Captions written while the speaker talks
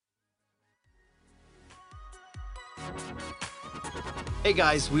Hey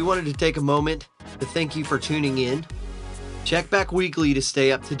guys, we wanted to take a moment to thank you for tuning in. Check back weekly to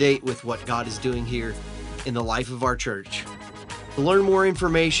stay up to date with what God is doing here in the life of our church. To learn more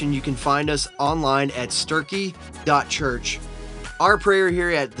information, you can find us online at sturkey.church. Our prayer here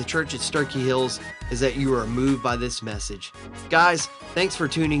at the church at Sturkey Hills is that you are moved by this message. Guys, thanks for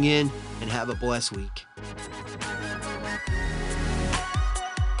tuning in and have a blessed week.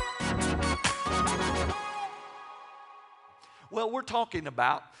 Well, we're talking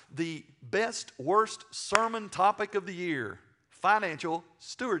about the best, worst sermon topic of the year, financial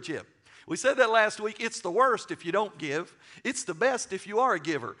stewardship. We said that last week. It's the worst if you don't give. It's the best if you are a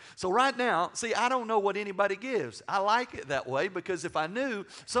giver. So right now, see, I don't know what anybody gives. I like it that way because if I knew,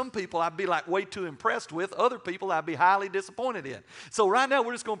 some people I'd be like way too impressed with. Other people I'd be highly disappointed in. So right now,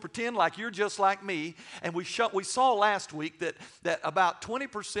 we're just going to pretend like you're just like me. And we saw last week that about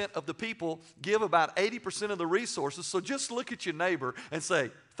 20% of the people give about 80% of the resources. So just look at your neighbor and say,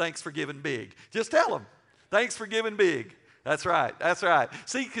 thanks for giving big. Just tell them, thanks for giving big. That's right. That's right.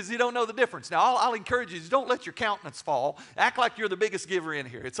 See, because you don't know the difference. Now, I'll encourage you is don't let your countenance fall. Act like you're the biggest giver in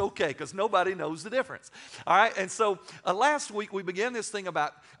here. It's okay because nobody knows the difference. All right. And so last week we began this thing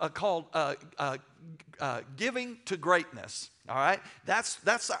about called giving to greatness. All right.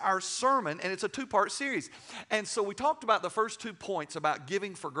 That's our sermon, and it's a two-part series. And so we talked about the first 2 points about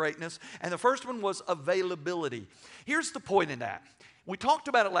giving for greatness, and the first one was availability. Here's the point in that. We talked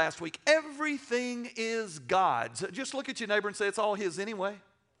about it last week. Everything is God's. Just look at your neighbor and say, it's all His anyway.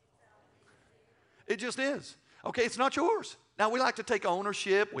 It just is. Okay, it's not yours. Now, we like to take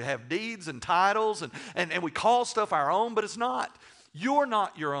ownership. We have deeds and titles, and we call stuff our own, but it's not. You're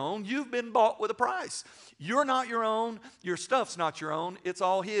not your own. You've been bought with a price. You're not your own. Your stuff's not your own. It's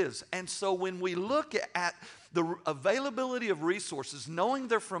all His. And so when we look at the availability of resources, knowing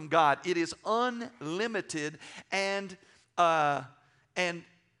they're from God, it is unlimited and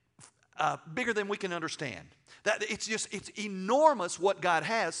bigger than we can understand. That it's enormous what God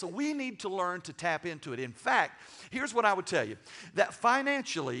has, so we need to learn to tap into it. In fact, here's what I would tell you, that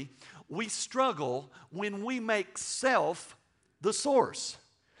financially we struggle when we make self the source.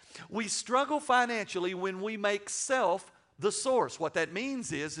 We struggle financially when we make self the source. What that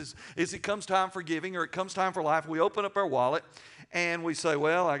means is it comes time for giving or it comes time for life, we open up our wallet and we say,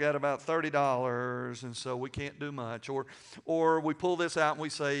 well, I got about $30 and so we can't do much. Or we pull this out and we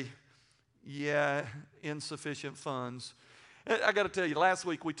say, yeah, insufficient funds. I got to tell you, last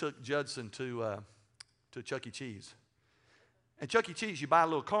week we took Judson to Chuck E. Cheese. And Chuck E. Cheese, you buy a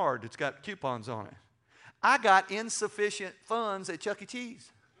little card that's got coupons on it. I got insufficient funds at Chuck E.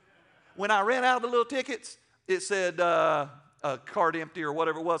 Cheese. When I ran out of the little tickets, it said card empty or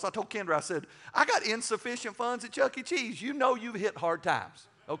whatever it was. I told Kendra, I said, I got insufficient funds at Chuck E. Cheese. You know you've hit hard times.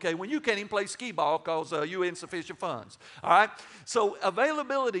 Okay, when you can't even play skee ball because you insufficient funds. All right, so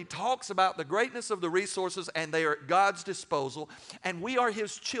availability talks about the greatness of the resources and they are at God's disposal and we are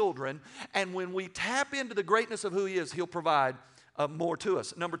His children, and when we tap into the greatness of who He is, He'll provide more to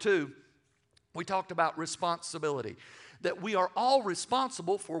us. Number 2, we talked about responsibility, that we are all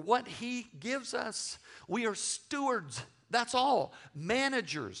responsible for what He gives us. We are stewards. That's all.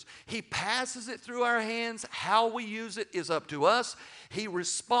 Managers. He passes it through our hands. How we use it is up to us. He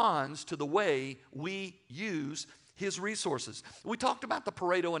responds to the way we use His resources. We talked about the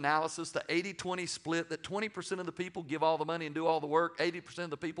Pareto analysis, the 80-20 split, that 20% of the people give all the money and do all the work. 80% of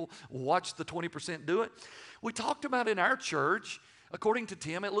the people watch the 20% do it. We talked about in our church, according to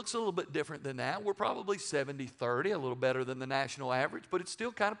Tim, it looks a little bit different than that. We're probably 70-30, a little better than the national average, but it's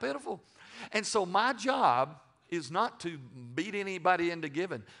still kind of pitiful. And so my job is not to beat anybody into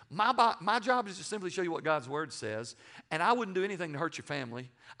giving. My job is to simply show you what God's Word says, and I wouldn't do anything to hurt your family.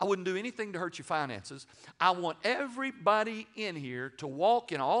 I wouldn't do anything to hurt your finances. I want everybody in here to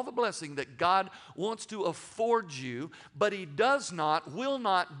walk in all the blessing that God wants to afford you, but He will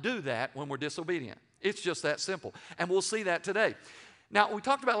not do that when we're disobedient. It's just that simple, and we'll see that today. Now, we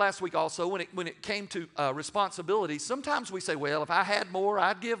talked about last week also when it came to responsibility. Sometimes we say, well, if I had more,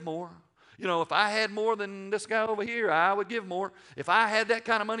 I'd give more. You know, if I had more than this guy over here, I would give more. If I had that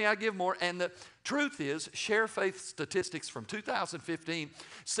kind of money, I'd give more. And the truth is, Share Faith statistics from 2015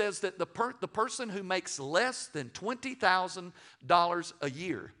 says that the person who makes less than $20,000 a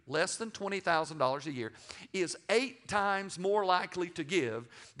year, less than $20,000 a year, is 8 times more likely to give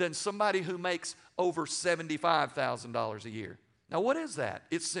than somebody who makes over $75,000 a year. Now, what is that?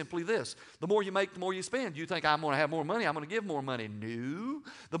 It's simply this. The more you make, the more you spend. You think, I'm going to have more money, I'm going to give more money. No.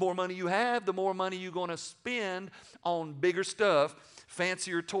 The more money you have, the more money you're going to spend on bigger stuff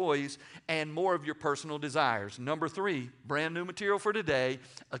fancier toys, and more of your personal desires. Number 3, brand new material for today,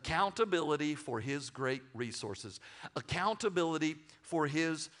 accountability for His great resources. Accountability for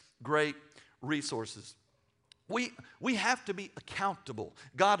His great resources. We have to be accountable.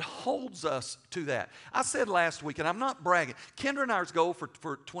 God holds us to that. I said last week, and I'm not bragging, Kendra and I's goal for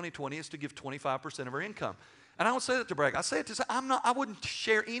 2020 is to give 25% of our income. And I don't say that to brag. I say it to say I wouldn't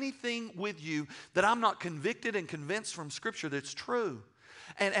share anything with you that I'm not convicted and convinced from Scripture that's true.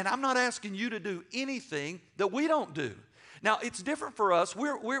 And I'm not asking you to do anything that we don't do. Now, it's different for us.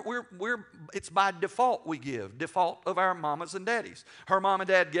 It's by default we give, default of our mamas and daddies. Her mom and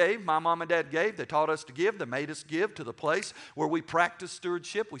dad gave, my mom and dad gave. They taught us to give. They made us give to the place where we practiced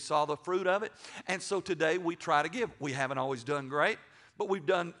stewardship. We saw the fruit of it. And so today we try to give. We haven't always done great, but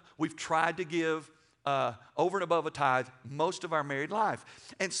we've tried to give over and above a tithe most of our married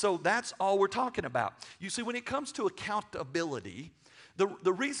life. And so that's all we're talking about. You see, when it comes to accountability,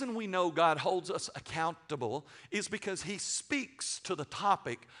 the reason we know God holds us accountable is because He speaks to the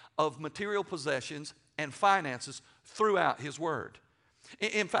topic of material possessions and finances throughout His Word.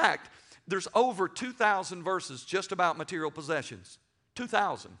 In fact, there's over 2,000 verses just about material possessions.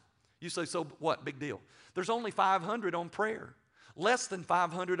 2,000. You say, so what? Big deal. There's only 500 on prayer, less than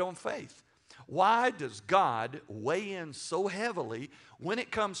 500 on faith. Why does God weigh in so heavily when it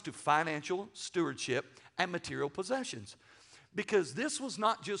comes to financial stewardship and material possessions? Because this was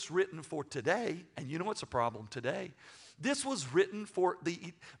not just written for today, and you know what's a problem today? This was written for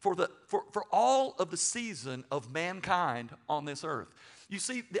all of the season of mankind on this earth. You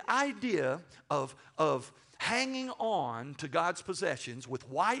see, the idea of hanging on to God's possessions with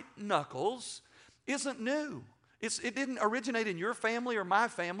white knuckles isn't new. It didn't originate in your family or my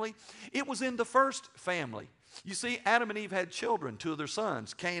family. It was in the first family. You see, Adam and Eve had children. 2 of their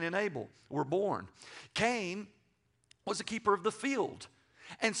sons, Cain and Abel, were born. Cain was a keeper of the field.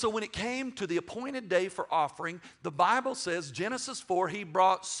 And so when it came to the appointed day for offering, the Bible says, Genesis 4, he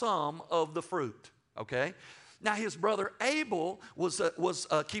brought some of the fruit, okay? Now his brother Abel was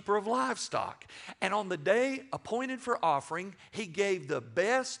a keeper of livestock. And on the day appointed for offering, he gave the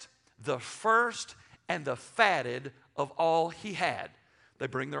best, the first, and the fatted of all he had. They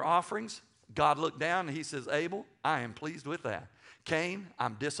bring their offerings. God looked down and He says, Abel, I am pleased with that. Cain,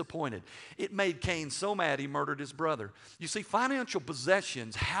 I'm disappointed. It made Cain so mad he murdered his brother. You see, financial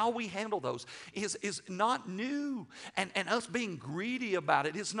possessions, how we handle those is not new. And us being greedy about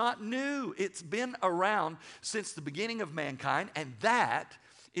it is not new. It's been around since the beginning of mankind, and that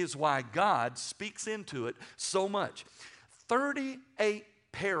is why God speaks into it so much. 38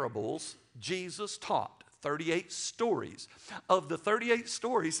 parables Jesus taught, 38 stories. Of the 38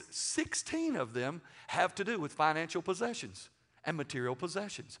 stories, 16 of them have to do with financial possessions and material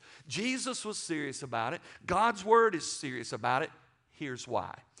possessions. Jesus was serious about it. God's Word is serious about it. Here's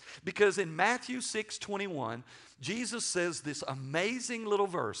why. Because in Matthew 6:21, Jesus says this amazing little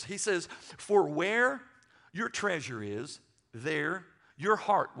verse. He says, for where your treasure is, there your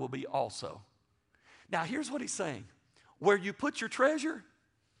heart will be also. Now here's what He's saying. Where you put your treasure,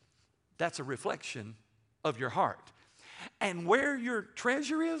 that's a reflection of your heart. And where your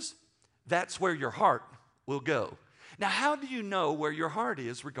treasure is, that's where your heart will go. Now, how do you know where your heart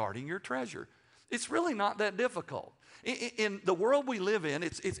is regarding your treasure? It's really not that difficult. In the world we live in,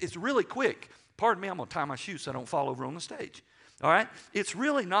 it's really quick. Pardon me, I'm going to tie my shoes so I don't fall over on the stage. All right? It's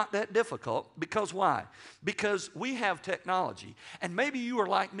really not that difficult. Because why? Because we have technology. And maybe you are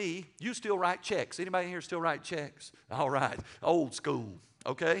like me. You still write checks. Anybody here still write checks? All right. Old school.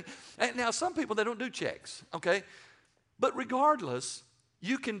 Okay? And now, some people, they don't do checks. Okay? But regardless,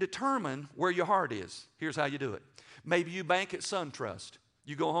 you can determine where your heart is. Here's how you do it. Maybe you bank at SunTrust.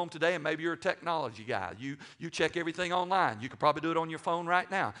 You go home today and maybe you're a technology guy. You check everything online. You could probably do it on your phone right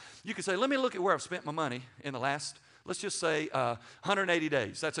now. You could say, let me look at where I've spent my money in the last, let's just say 180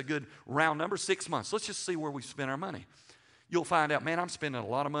 days. That's a good round number, 6 months. Let's just see where we spent our money. You'll find out, man, I'm spending a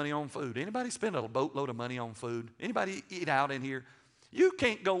lot of money on food. Anybody spend a boatload of money on food? Anybody eat out in here? You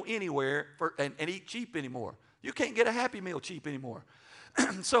can't go anywhere and eat cheap anymore. You can't get a Happy Meal cheap anymore.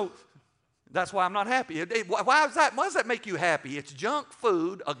 So that's why I'm not happy. Why is that? Why does that make you happy? It's junk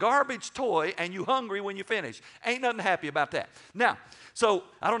food, a garbage toy, and you hungry when you finish. Ain't nothing happy about that. Now, so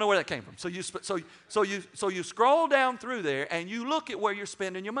I don't know where that came from. So you scroll down through there and you look at where you're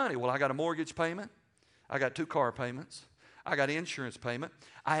spending your money. Well, I got a mortgage payment. I got 2 car payments. I got insurance payment.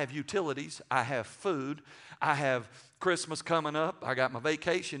 I have utilities. I have food. I have Christmas coming up. I got my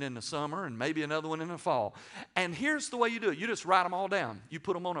vacation in the summer and maybe another one in the fall. And here's the way you do it. You just write them all down. You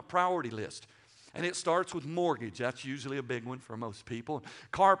put them on a priority list. And it starts with mortgage. That's usually a big one for most people.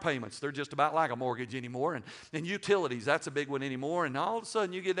 Car payments, they're just about like a mortgage anymore. And utilities, that's a big one anymore. And all of a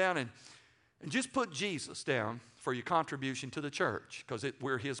sudden you get down and just put Jesus down for your contribution to the church, because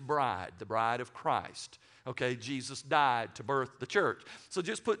we're his bride, the bride of Christ. Okay, Jesus died to birth the church. So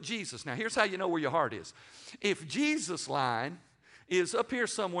just put Jesus. Now here's how you know where your heart is. If Jesus line is up here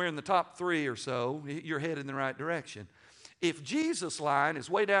somewhere in the top 3 or so, you're headed in the right direction. If Jesus line is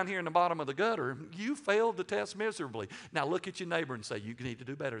way down here in the bottom of the gutter, you failed the test miserably. Now look at your neighbor and say, you need to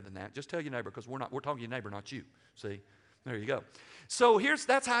do better than that. Just tell your neighbor, because we're talking to your neighbor, not you. See? There you go. So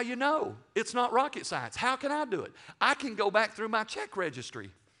that's how you know. It's not rocket science. How can I do it? I can go back through my check registry,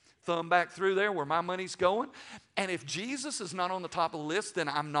 thumb back through there where my money's going. And if Jesus is not on the top of the list, then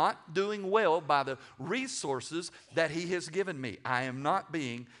I'm not doing well by the resources that he has given me. I am not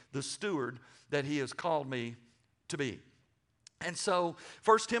being the steward that he has called me to be. And so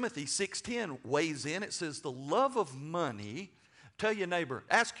 1 Timothy 6:10 weighs in. It says, the love of money. Tell your neighbor,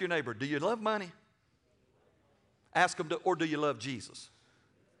 ask your neighbor, do you love money? Ask them, or do you love Jesus?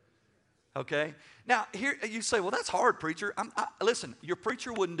 Okay? Now, here you say, well, that's hard, preacher. Listen, your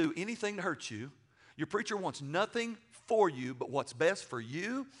preacher wouldn't do anything to hurt you. Your preacher wants nothing for you but what's best for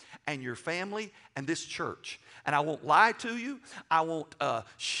you and your family and this church. And I won't lie to you. I won't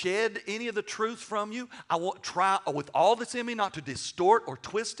shed any of the truth from you. I won't try with all that's in me not to distort or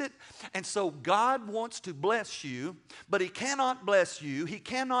twist it. And so God wants to bless you, but he cannot bless you. He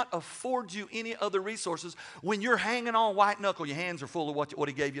cannot afford you any other resources when you're hanging on white knuckle. Your hands are full of what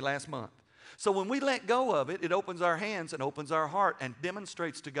he gave you last month. So when we let go of it, it opens our hands and opens our heart and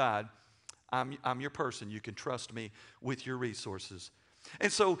demonstrates to God, I'm your person. You can trust me with your resources. And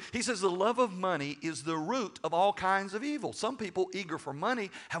so he says the love of money is the root of all kinds of evil. Some people eager for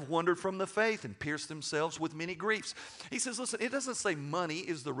money have wandered from the faith and pierced themselves with many griefs. He says, listen, it doesn't say money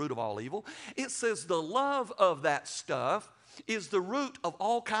is the root of all evil. It says the love of that stuff is the root of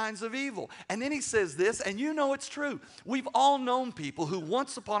all kinds of evil. And then he says this, and you know it's true. We've all known people who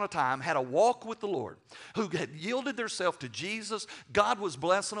once upon a time had a walk with the Lord, who had yielded themselves to Jesus. God was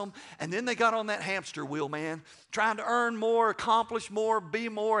blessing them, and then they got on that hamster wheel, man, trying to earn more, accomplish more, be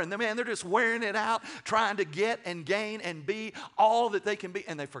more, and man, they're just wearing it out, trying to get and gain and be all that they can be,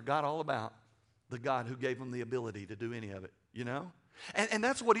 and they forgot all about the God who gave them the ability to do any of it, you know? And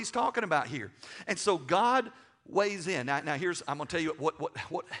that's what he's talking about here. And so God weighs in. Now here's, I'm going to tell you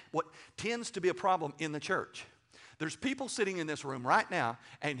what tends to be a problem in the church. There's people sitting in this room right now,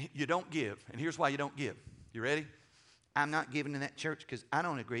 and you don't give. And here's why you don't give. You ready? I'm not giving to that church because I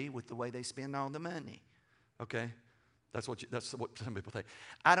don't agree with the way they spend all the money. Okay? That's what some people think.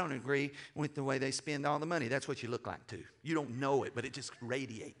 I don't agree with the way they spend all the money. That's what you look like too. You don't know it, but it just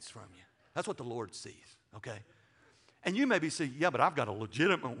radiates from you. That's what the Lord sees. Okay? And you maybe see, yeah, but I've got a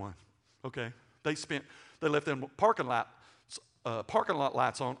legitimate one. Okay? They left them parking lot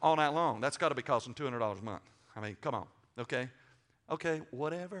lights on all night long. That's got to be costing $200 a month. I mean, come on, okay? Okay,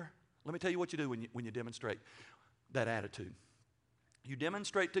 whatever. Let me tell you what you do when you demonstrate that attitude. You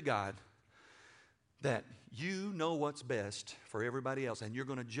demonstrate to God that you know what's best for everybody else, and you're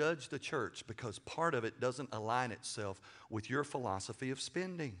going to judge the church because part of it doesn't align itself with your philosophy of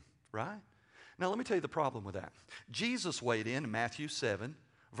spending, right? Now, let me tell you the problem with that. Jesus weighed in Matthew 7,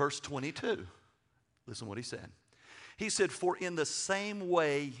 verse 22. Listen what he said. He said, for in the same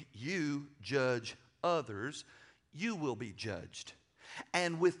way you judge others, you will be judged.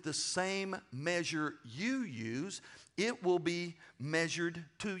 And with the same measure you use, it will be measured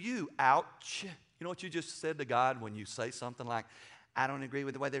to you. Ouch. You know what you just said to God when you say something like, I don't agree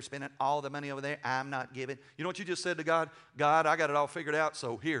with the way they're spending all the money over there. I'm not giving. You know what you just said to God? God, I got it all figured out.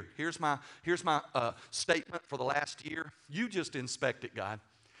 So here's my statement for the last year. You just inspect it, God,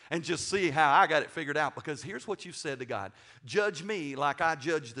 and just see how I got it figured out. Because here's what you said to God. Judge me like I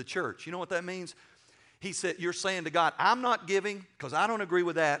judge the church. You know what that means? He said, you're saying to God, I'm not giving because I don't agree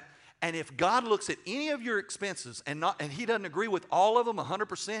with that. And if God looks at any of your expenses and he doesn't agree with all of them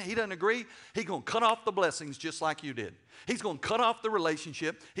 100%, he doesn't agree, he's going to cut off the blessings just like you did. He's going to cut off the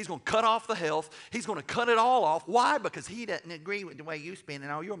relationship. He's going to cut off the health. He's going to cut it all off. Why? Because he doesn't agree with the way you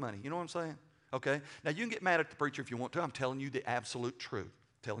spending all your money. You know what I'm saying? Okay? Now, you can get mad at the preacher if you want to. I'm telling you the absolute truth.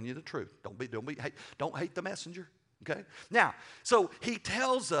 Telling you the truth. Don't hate the messenger. Okay? Now, so he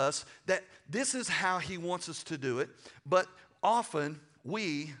tells us that this is how he wants us to do it, but often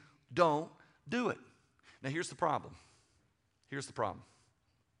we don't do it. Now, here's the problem. Here's the problem.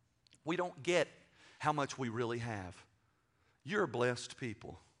 We don't get how much we really have. You're a blessed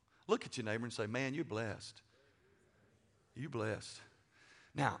people. Look at your neighbor and say, man, you're blessed. You're blessed.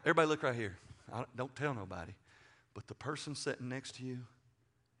 Now, everybody look right here. Don't tell nobody. But the person sitting next to you,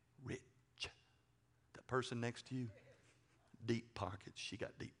 rich. person next to you, deep pockets. She got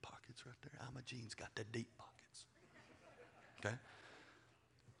deep pockets right there. Alma Jean's got the deep pockets. Okay?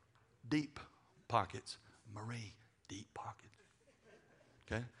 Deep pockets. Marie, deep pockets.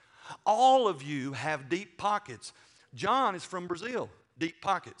 Okay? All of you have deep pockets. John is from Brazil, deep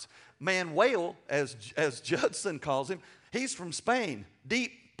pockets. Manuel, as Judson calls him, he's from Spain,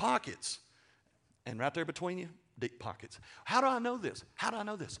 deep pockets. And right there between you, deep pockets. How do I know this? How do I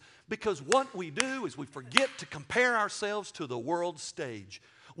know this? Because what we do is we forget to compare ourselves to the world stage.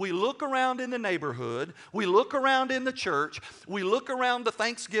 We look around in the neighborhood, we look around in the church, we look around the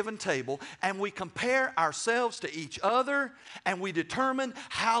Thanksgiving table, and we compare ourselves to each other, and we determine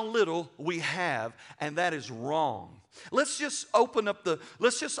how little we have, and that is wrong. Let's just open up the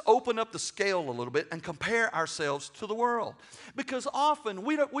scale a little bit and compare ourselves to the world, because often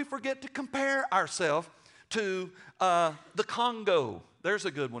we forget to compare ourselves to the Congo. There's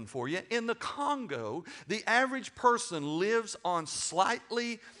a good one for you. In the Congo, the average person lives on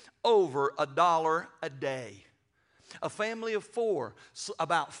slightly over $1 a day. A family of 4,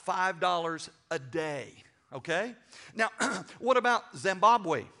 about $5 a day. Okay? Now, what about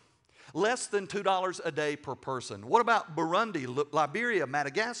Zimbabwe? Less than $2 a day per person. What about Burundi, Liberia,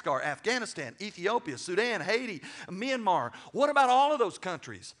 Madagascar, Afghanistan, Ethiopia, Sudan, Haiti, Myanmar? What about all of those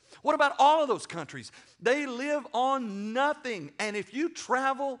countries? What about all of those countries? They live on nothing. And if you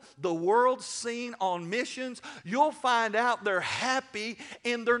travel the world scene on missions, you'll find out they're happy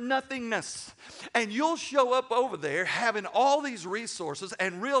in their nothingness. And you'll show up over there having all these resources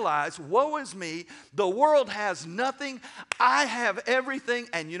and realize, woe is me, the world has nothing, I have everything.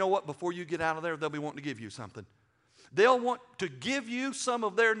 And you know what? Before you get out of there, they'll be wanting to give you something. They'll want to give you some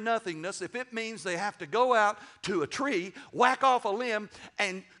of their nothingness if it means they have to go out to a tree, whack off a limb,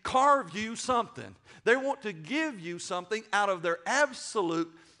 and carve you something. They want to give you something out of their absolute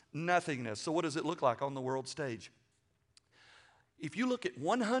nothingness. So what does it look like on the world stage? If you look at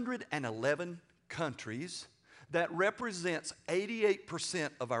 111 countries, that represents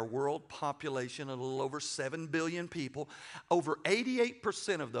 88% of our world population, a little over 7 billion people. Over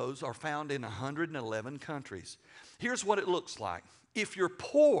 88% of those are found in 111 countries. Here's what it looks like. If you're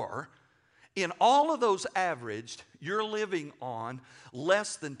poor, in all of those averaged, you're living on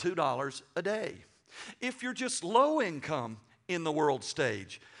less than $2 a day. If you're just low income in the world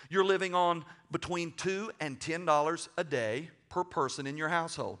stage, you're living on between $2 and $10 a day per person in your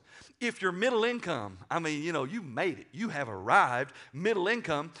household. If you're middle income, you made it. You have arrived. Middle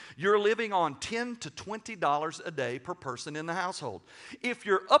income, you're living on $10 to $20 a day per person in the household. If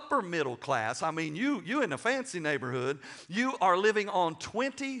you're upper middle class, you in a fancy neighborhood, you are living on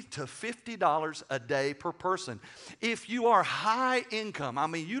 $20 to $50 a day per person. If you are high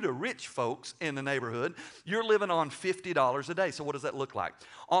income, you the rich folks in the neighborhood, you're living on $50 a day. So what does that look like?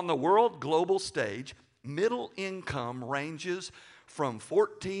 On the world global stage, middle income ranges from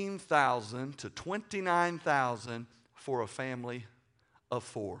 $14,000 to $29,000 for a family of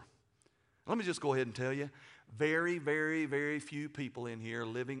 4. Let me just go ahead and tell you, very, very, very few people in here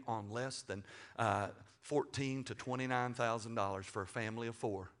living on less than $14,000 to $29,000 for a family of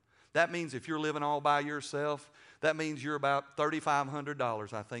 4. That means if you're living all by yourself, that means you're about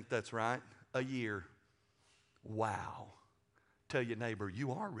 $3,500, I think that's right, a year. Wow. Tell your neighbor,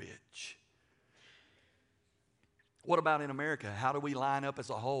 you are rich. What about in America? How do we line up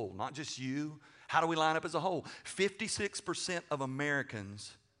as a whole? Not just you. How do we line up as a whole? 56% of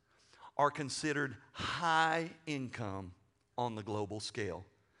Americans are considered high income on the global scale.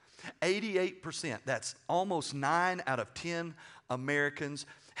 88%, that's almost 9 out of 10 Americans,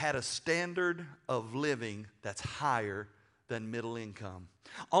 had a standard of living that's higher than middle income.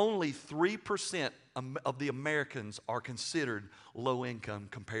 Only 3% of the Americans are considered low income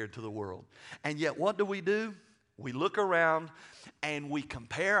compared to the world. And yet what do? We look around and we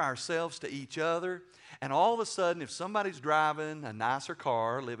compare ourselves to each other, and all of a sudden, if somebody's driving a nicer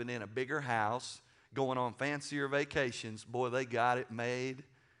car, living in a bigger house, going on fancier vacations, boy, they got it made,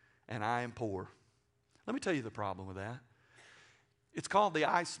 and I am poor. Let me tell you the problem with that. It's called the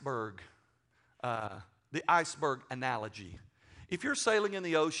iceberg analogy. If you're sailing in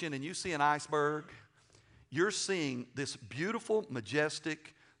the ocean and you see an iceberg, you're seeing this beautiful,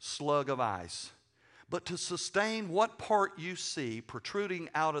 majestic slug of ice. But to sustain what part you see protruding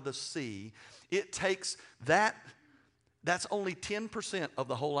out of the sea, it takes that's only 10% of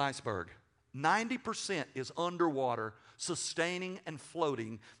the whole iceberg. 90% is underwater, sustaining and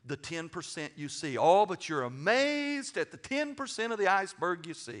floating the 10% you see. Oh, but you're amazed at the 10% of the iceberg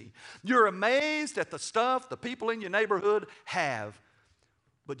you see. You're amazed at the stuff the people in your neighborhood have.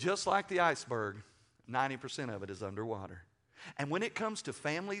 But just like the iceberg, 90% of it is underwater. And when it comes to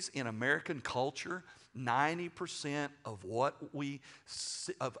families in American culture, 90% of what we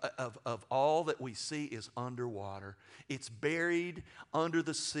see, of all that we see is underwater. It's buried under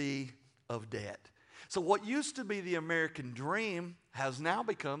the sea of debt. So what used to be the American dream has now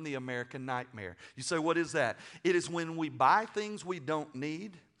become the American nightmare. You say, what is that? It is when we buy things we don't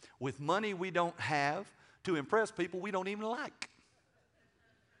need with money we don't have to impress people we don't even like.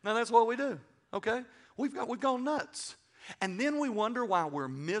 Now that's what we do, okay? We've gone nuts. And then we wonder why we're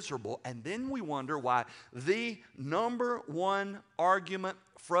miserable. And then we wonder why the number one argument,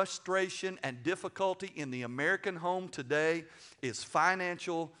 frustration, and difficulty in the American home today is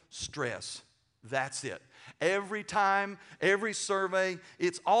financial stress. That's it. Every time, every survey,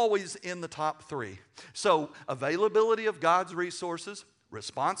 it's always in the top three. So availability of God's resources,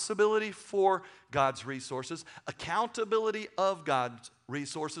 responsibility for God's resources, accountability of God's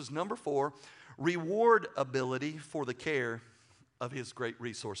resources. Number 4, rewardability for the care of His great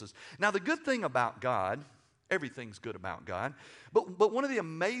resources. Now, the good thing about God, everything's good about God, but one of the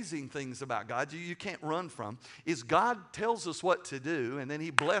amazing things about God you can't run from is God tells us what to do, and then He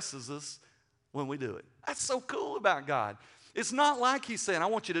blesses us when we do it. That's so cool about God. It's not like He's saying, I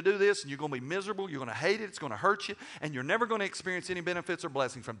want you to do this, and you're going to be miserable, you're going to hate it, it's going to hurt you, and you're never going to experience any benefits or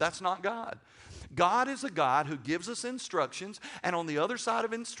blessing from it. That's not God. God is a God who gives us instructions, and on the other side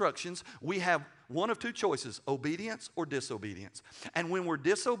of instructions, we have one of two choices, obedience or disobedience. And when we're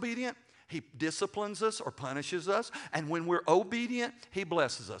disobedient, He disciplines us or punishes us, and when we're obedient, He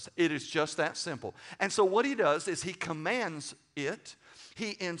blesses us. It is just that simple. And so what He does is He commands it,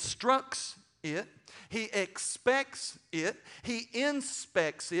 He instructs it, He expects it, He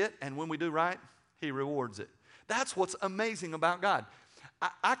inspects it, and when we do right, He rewards it. That's what's amazing about God.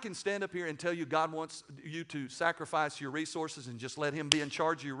 I can stand up here and tell you God wants you to sacrifice your resources and just let Him be in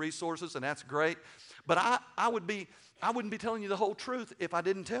charge of your resources, and that's great. But I wouldn't be telling you the whole truth if I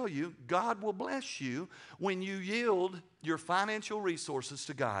didn't tell you God will bless you when you yield your financial resources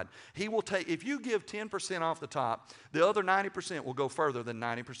to God. He will take, if you give 10% off the top, the other 90% will go further than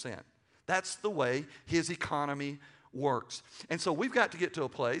 90%. That's the way His economy works. And so we've got to get to a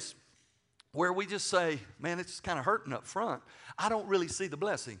place where we just say, man, it's kind of hurting up front. I don't really see the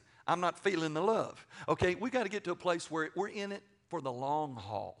blessing. I'm not feeling the love. Okay, we've got to get to a place where we're in it for the long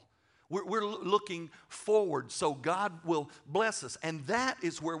haul. We're looking forward so God will bless us. And that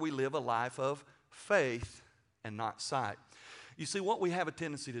is where we live a life of faith and not sight. You see, what we have a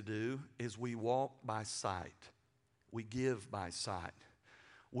tendency to do is we walk by sight. We give by sight.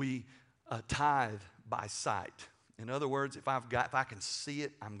 We tithe by sight. In other words, if I can see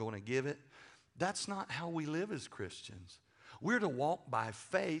it, I'm going to give it. That's not how we live as Christians. We're to walk by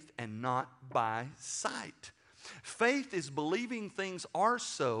faith and not by sight. Faith is believing things are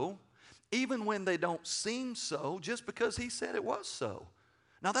so, even when they don't seem so, just because He said it was so.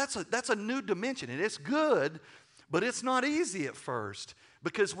 Now that's a new dimension, and it's good, but it's not easy at first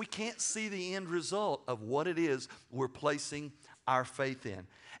because we can't see the end result of what it is we're placing our faith in.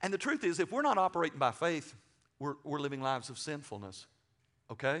 And the truth is, if we're not operating by faith, we're living lives of sinfulness,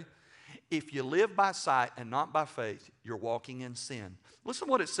 okay? If you live by sight and not by faith, you're walking in sin. Listen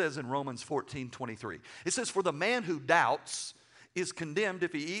to what it says in Romans 14:23. It says, for the man who doubts is condemned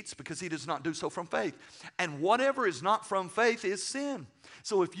if he eats because he does not do so from faith. And whatever is not from faith is sin.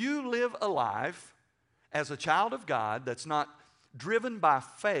 So if you live a life as a child of God that's not driven by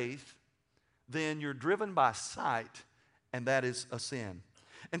faith, then you're driven by sight, and that is a sin.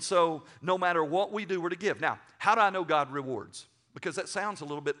 And so no matter what we do, we're to give. Now, how do I know God rewards? Because that sounds a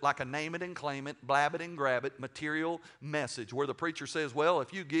little bit like a name it and claim it, blab it and grab it, material message where the preacher says, well,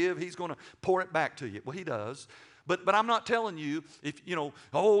 if you give, He's going to pour it back to you. Well, He does. But I'm not telling you, if you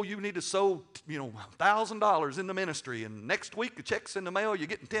need to sow, $1,000 in the ministry, and next week the check's in the mail, you're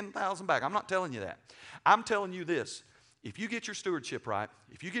getting $10,000 back. I'm not telling you that. I'm telling you this. If you get your stewardship right,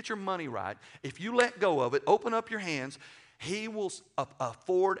 if you get your money right, if you let go of it, open up your hands, He will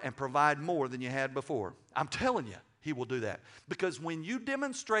afford and provide more than you had before. I'm telling you. He will do that. Because when you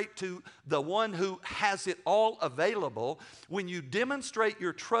demonstrate to the one who has it all available, when you demonstrate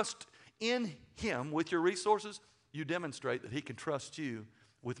your trust in Him with your resources, you demonstrate that He can trust you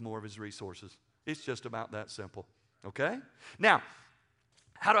with more of His resources. It's just about that simple. Okay? Now,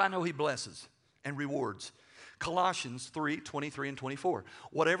 how do I know He blesses and rewards? Colossians 3:23 and 24.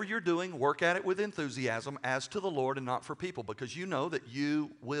 Whatever you're doing, work at it with enthusiasm as to the Lord and not for people, because you know that you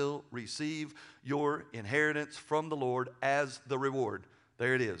will receive your inheritance from the Lord as the reward.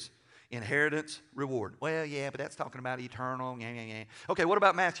 There it is. Inheritance, reward. Well, yeah, but that's talking about eternal. Yeah. Okay, what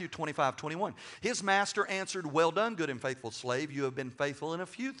about Matthew 25:21? His master answered, well done, good and faithful slave. You have been faithful in a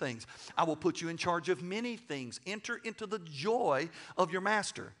few things. I will put you in charge of many things. Enter into the joy of your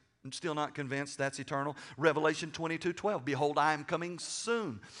master. I'm still not convinced that's eternal. Revelation 22:12. Behold, I am coming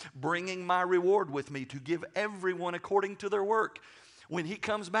soon, bringing my reward with me to give everyone according to their work. When he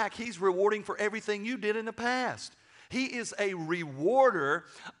comes back, he's rewarding for everything you did in the past. He is a rewarder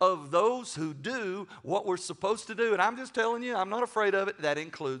of those who do what we're supposed to do. And I'm just telling you, I'm not afraid of it. That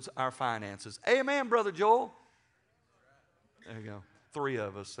includes our finances. Amen, Brother Joel. There you go. 3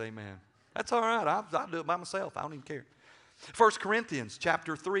 of us. Amen. That's all right. I'll do it by myself. I don't even care. 1 Corinthians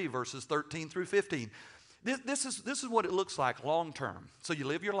chapter 3, verses 13 through 15. This is what it looks like long term. So you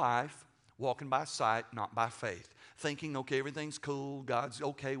live your life walking by sight, not by faith. Thinking, okay, everything's cool, God's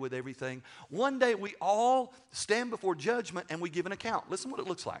okay with everything. One day we all stand before judgment and we give an account. Listen what it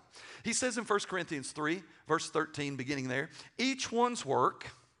looks like. He says in 1 Corinthians 3, verse 13, beginning there, each one's work,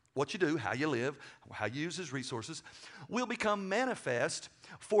 what you do, how you live, how you use his resources, will become manifest,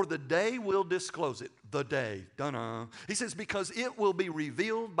 for the day will disclose it. The day, dun-dun. He says, because it will be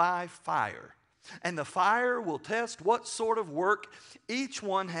revealed by fire. And the fire will test what sort of work each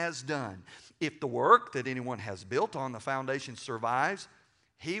one has done. If the work that anyone has built on the foundation survives,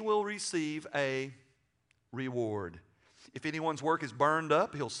 he will receive a reward. If anyone's work is burned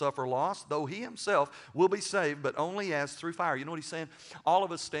up, he'll suffer loss, though he himself will be saved, but only as through fire. You know what he's saying? All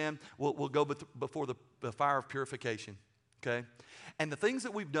of us we'll go before the fire of purification, okay? And the things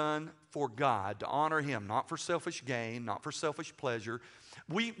that we've done for God, to honor him, not for selfish gain, not for selfish pleasure,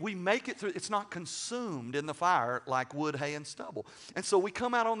 we make it through. It's not consumed in the fire like wood, hay, and stubble. And so we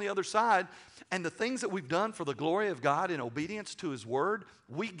come out on the other side, and the things that we've done for the glory of God in obedience to his word,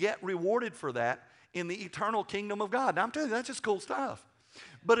 we get rewarded for that in the eternal kingdom of God. Now, I'm telling you, that's just cool stuff.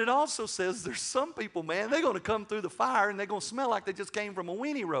 But it also says there's some people, man, they're going to come through the fire and they're going to smell like they just came from a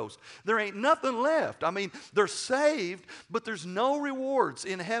weenie roast. There ain't nothing left. I mean, they're saved, but there's no rewards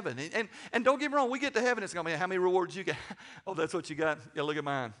in heaven. And don't get me wrong, we get to heaven, it's going to be, how many rewards you got? Oh, that's what you got? Yeah, look at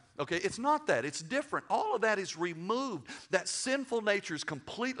mine. Okay, it's not that. It's different. All of that is removed. That sinful nature is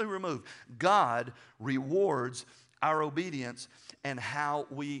completely removed. God rewards our obedience and how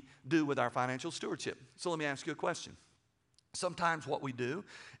we do with our financial stewardship. So let me ask you a question. Sometimes what we do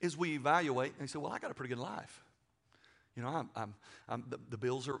is we evaluate and say, well, I got a pretty good life. You know, the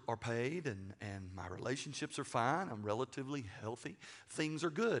bills are paid and my relationships are fine. I'm relatively healthy. Things are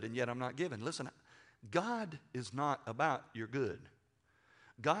good, and yet I'm not giving. Listen, God is not about your good.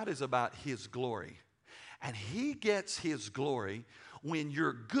 God is about his glory. And he gets his glory when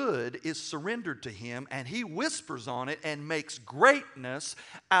your good is surrendered to him and he whispers on it and makes greatness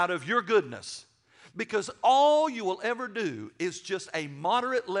out of your goodness. Because all you will ever do is just a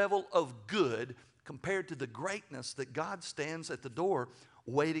moderate level of good compared to the greatness that God stands at the door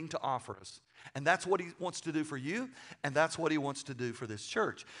waiting to offer us. And that's what he wants to do for you, and that's what he wants to do for this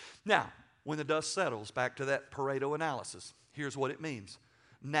church. Now, when the dust settles, back to that Pareto analysis, here's what it means.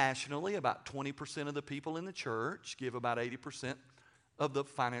 Nationally, about 20% of the people in the church give about 80% of the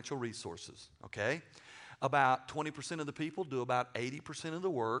financial resources, okay? About 20% of the people do about 80% of the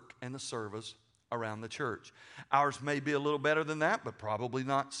work and the service around the church. Ours may be a little better than that, but probably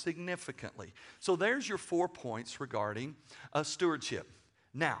not significantly. So there's your 4 points regarding stewardship.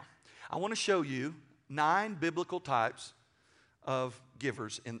 Now, I want to show you 9 biblical types of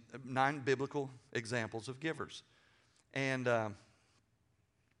givers and 9 biblical examples of givers. And the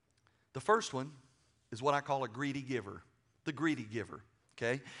first one is what I call a greedy giver, the greedy giver.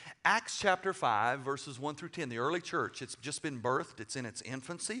 Okay? Acts chapter 5, verses 1 through 10. The early church, it's just been birthed. It's in its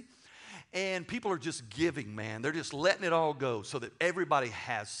infancy. And people are just giving, man. They're just letting it all go so that everybody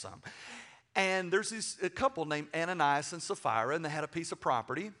has some. And there's a couple named Ananias and Sapphira, and they had a piece of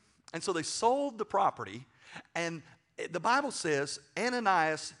property. And so they sold the property. And the Bible says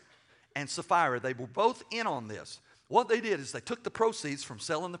Ananias and Sapphira, they were both in on this. What they did is they took the proceeds from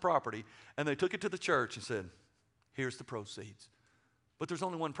selling the property, and they took it to the church and said, here's the proceeds. But there's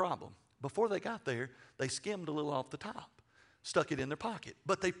only one problem. Before they got there, they skimmed a little off the top. Stuck it in their pocket.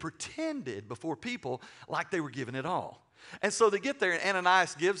 But they pretended before people like they were giving it all. And so they get there, and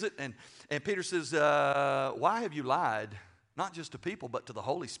Ananias gives it, and Peter says, why have you lied, not just to people, but to the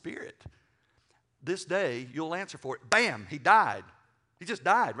Holy Spirit? This day, you'll answer for it. Bam, he died. He just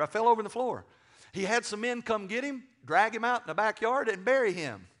died. Right, fell over on the floor. He had some men come get him, drag him out in the backyard, and bury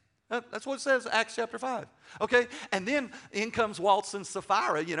him. That's what it says, Acts chapter 5. Okay? And then in comes Waltz and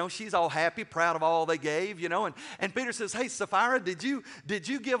Sapphira. You know, she's all happy, proud of all they gave, you know. And Peter says, hey, Sapphira, did you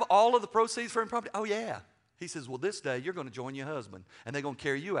give all of the proceeds from property? Oh, yeah. He says, well, this day you're going to join your husband, and they're going to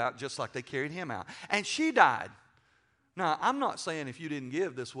carry you out just like they carried him out. And she died. Now, I'm not saying if you didn't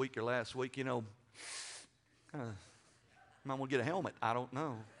give this week or last week, you know, I'm going to get a helmet. I don't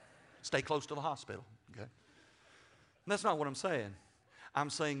know. Stay close to the hospital, okay? That's not what I'm saying.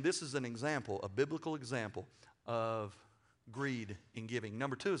 I'm saying this is an example, a biblical example of greed in giving.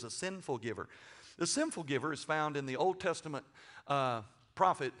 Number 2 is a sinful giver. The sinful giver is found in the Old Testament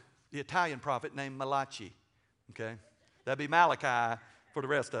prophet, the Italian prophet named Malachi, okay? That'd be Malachi for the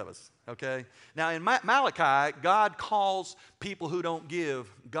rest of us, okay? Now, in Malachi, God calls people who don't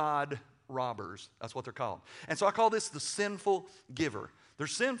give God robbers. That's what they're called. And so I call this the sinful giver. They're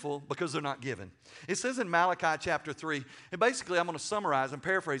sinful because they're not giving. It says in Malachi chapter 3, and basically I'm going to summarize and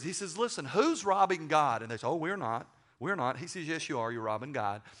paraphrase. He says, listen, who's robbing God? And they say, oh, we're not. We're not. He says, yes, you are. You're robbing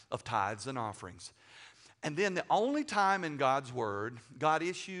God of tithes and offerings. And then the only time in God's word, God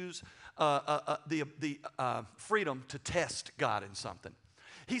issues the freedom to test God in something.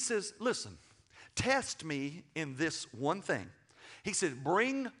 He says, listen, test me in this one thing. He said,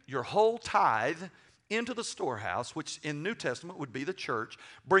 bring your whole tithe into the storehouse, which in New Testament would be the church.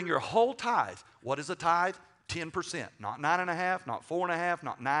 Bring your whole tithe. What is a tithe? 10%. Not 9.5, not 4.5,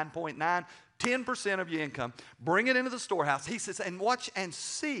 not 9.9. 10% of your income. Bring it into the storehouse. He says, and watch and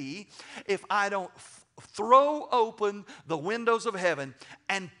see if I don't throw open the windows of heaven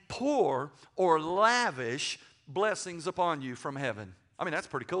and pour or lavish blessings upon you from heaven. I mean, that's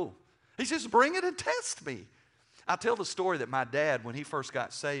pretty cool. He says, bring it and test me. I tell the story that my dad, when he first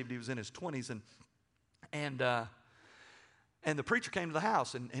got saved, he was in his 20s, and the preacher came to the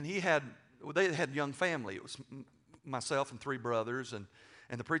house, and they had a young family. It was myself and 3 brothers, and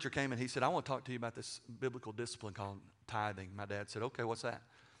the preacher came, and he said, I want to talk to you about this biblical discipline called tithing. My dad said, okay, what's that?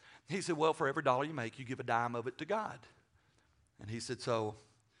 He said, well, for every dollar you make, you give a dime of it to God. And he said, so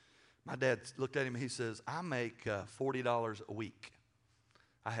my dad looked at him, and he says, I make $40 a week.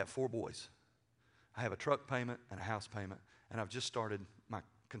 I have 4 boys. I have a truck payment and a house payment, and I've just started my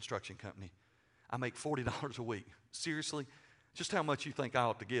construction company. I make $40 a week. Seriously? Just how much you think I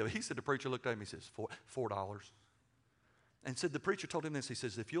ought to give? He said, the preacher looked at him, he says, $4. And said, the preacher told him this, he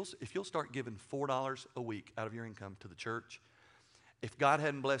says, if you'll start giving $4 a week out of your income to the church, if God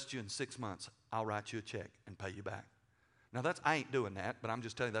hadn't blessed you in 6 months, I'll write you a check and pay you back. Now, I ain't doing that, but I'm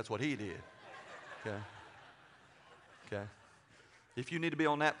just telling you that's what he did. Okay? Okay? If you need to be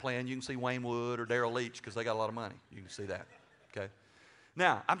on that plan, you can see Wayne Wood or Darrell Leach because they got a lot of money. You can see that. Okay?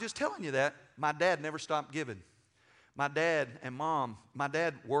 Now, I'm just telling you that. My dad never stopped giving. My dad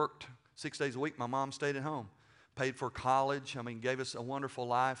worked 6 days a week. My mom stayed at home. Paid for college. I mean, gave us a wonderful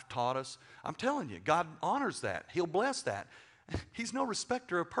life, taught us. I'm telling you, God honors that. He'll bless that. He's no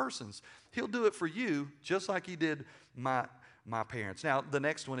respecter of persons. He'll do it for you just like he did my parents. Now, the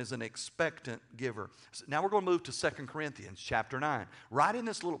next one is an expectant giver. Now we're going to move to 2 Corinthians chapter 9. Right in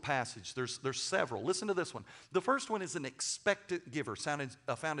this little passage, there's several. Listen to this one. The first one is an expectant giver, found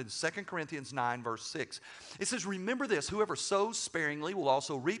in 2 Corinthians 9, verse 6. It says, remember this, whoever sows sparingly will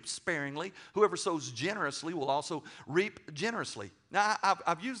also reap sparingly. Whoever sows generously will also reap generously. Now,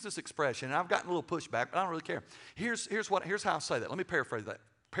 I've used this expression, and I've gotten a little pushback, but I don't really care. Here's how I say that. Let me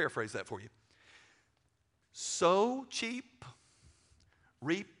paraphrase that for you. Sow cheap,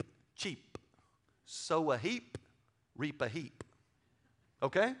 reap cheap. Sow a heap, reap a heap.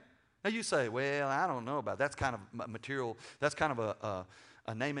 Okay? Now you say, well, I don't know about that. That's kind of material. That's kind of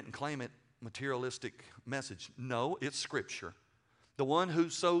a name it and claim it materialistic message. No, it's Scripture. The one who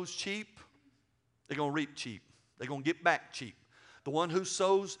sows cheap, they're going to reap cheap. They're going to get back cheap. The one who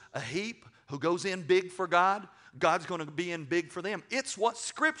sows a heap, who goes in big for God, God's going to be in big for them. It's what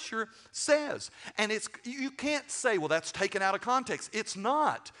Scripture says. And you can't say, well, that's taken out of context. It's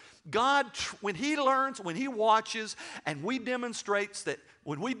not. God, when He learns, when He watches, and when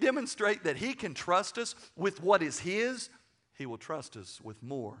we demonstrate that He can trust us with what is His, He will trust us with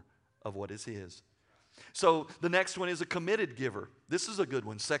more of what is His. So the next one is a committed giver. This is a good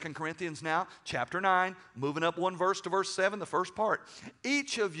one. 2 Corinthians now, chapter 9, moving up one verse to verse 7, the first part.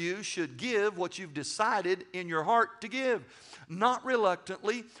 Each of you should give what you've decided in your heart to give, not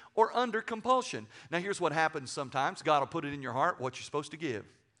reluctantly or under compulsion. Now here's what happens sometimes. God will put it in your heart what you're supposed to give.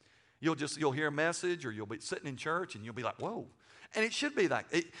 You'll hear a message, or you'll be sitting in church and you'll be like, whoa. And it should be like,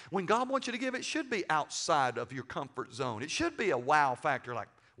 when God wants you to give, it should be outside of your comfort zone. It should be a wow factor, like,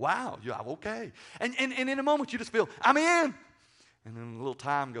 wow, yeah, okay. And in a moment you just feel, I'm in. And then a little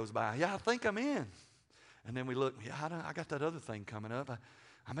time goes by. Yeah, I think I'm in. And then we look, yeah, I got that other thing coming up.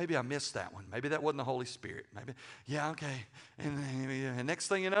 Maybe I missed that one. Maybe that wasn't the Holy Spirit. Maybe, yeah, okay. And next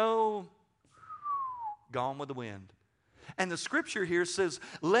thing you know, gone with the wind. And the scripture here says,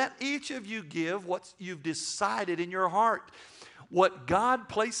 let each of you give what you've decided in your heart. What God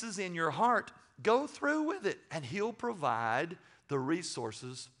places in your heart, go through with it, and He'll provide the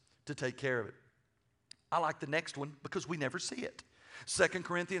resources to take care of it. I like the next one because we never see it. 2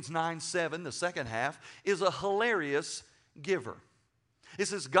 Corinthians 9:7, the second half, is a hilarious giver. It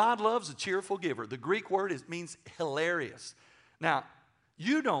says, God loves a cheerful giver. The Greek word means hilarious. Now,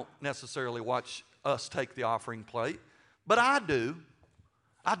 you don't necessarily watch us take the offering plate, but I do.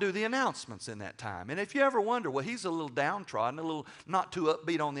 I do the announcements in that time. And if you ever wonder, well, he's a little downtrodden, a little not too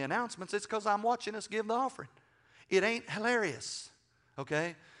upbeat on the announcements, it's because I'm watching us give the offering. It ain't hilarious,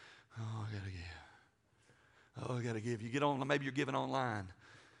 okay? Oh, I got to give. Oh, I got to give. You get on, maybe you're giving online.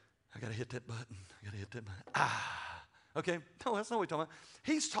 I got to hit that button. I got to hit that button. Okay, no, that's not what he's talking about.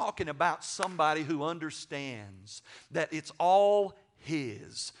 He's talking about somebody who understands that it's all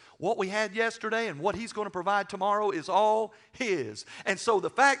His. What we had yesterday and what He's going to provide tomorrow is all His. And so the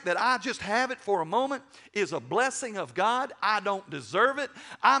fact that I just have it for a moment is a blessing of God. I don't deserve it.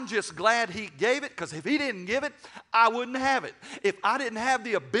 I'm just glad He gave it, because if He didn't give it, I wouldn't have it. If I didn't have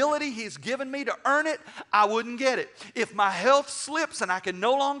the ability He's given me to earn it, I wouldn't get it. If my health slips and I can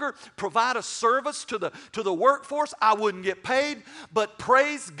no longer provide a service to the workforce, I wouldn't get paid. But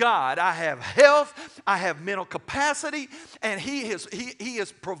praise God, I have health, I have mental capacity, and He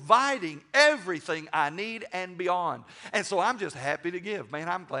is providing everything I need and beyond. And so I'm just happy to give. Man,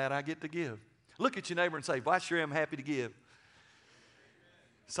 I'm glad I get to give. Look at your neighbor and say, well, I sure am happy to give.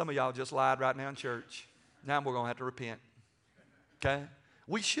 Some of y'all just lied right now in church. Now we're going to have to repent. Okay?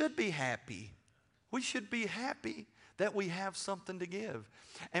 We should be happy. We should be happy that we have something to give.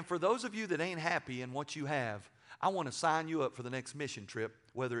 And for those of you that ain't happy in what you have, I want to sign you up for the next mission trip,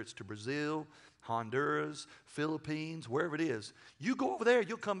 whether it's to Brazil, Honduras, Philippines, wherever it is. You go over there,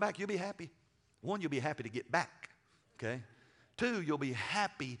 you'll come back, you'll be happy. One, you'll be happy to get back, okay? Two, you'll be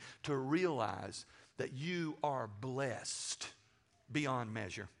happy to realize that you are blessed beyond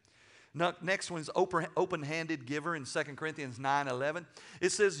measure. Now, next one is open-handed giver in 2 Corinthians 9:11.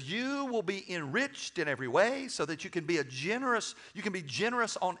 It says, you will be enriched in every way so that you can be generous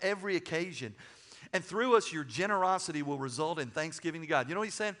on every occasion. And through us, your generosity will result in thanksgiving to God. You know what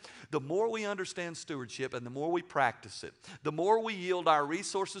he's saying? The more we understand stewardship and the more we practice it, the more we yield our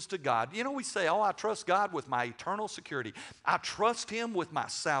resources to God. You know, we say, oh, I trust God with my eternal security. I trust Him with my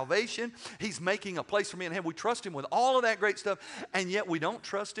salvation. He's making a place for me in heaven. We trust Him with all of that great stuff, and yet we don't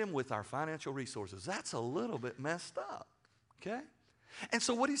trust Him with our financial resources. That's a little bit messed up, okay? And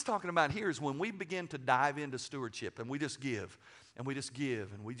so what he's talking about here is when we begin to dive into stewardship and we just give, and we just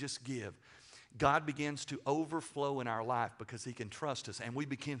give, and we just give, God begins to overflow in our life because He can trust us. And we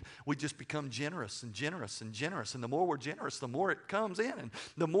just become generous and generous and generous. And the more we're generous, the more it comes in. And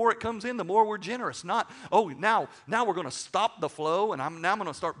the more it comes in, the more we're generous. Not, oh, now we're going to stop the flow and I'm going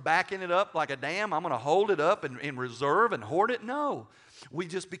to start backing it up like a dam. I'm going to hold it up in reserve and hoard it. No. We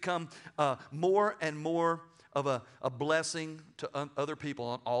just become more and more of a blessing to other people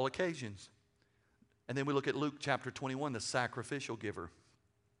on all occasions. And then we look at Luke chapter 21, the sacrificial giver.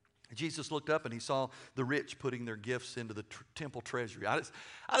 Jesus looked up and He saw the rich putting their gifts into the temple treasury. I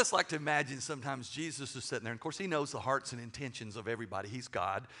just like to imagine sometimes Jesus is sitting there. And of course, He knows the hearts and intentions of everybody. He's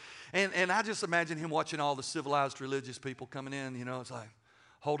God. And I just imagine Him watching all the civilized religious people coming in. You know, it's like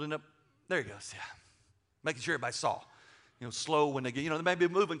holding up. There He goes. Yeah. Making sure everybody saw. You know, slow when they get, they may be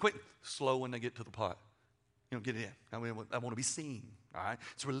moving quick. Slow when they get to the pot. Get it in. I want to be seen. All right.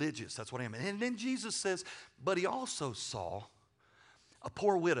 It's religious. That's what I am. And then Jesus says, but He also saw a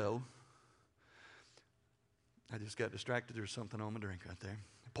poor widow. I just got distracted. There's something on my drink right there.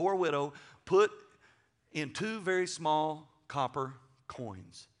 A poor widow put in 2 very small copper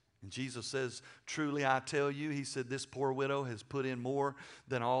coins. And Jesus says, truly I tell you, He said, this poor widow has put in more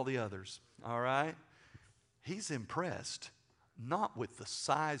than all the others. All right? He's impressed not with the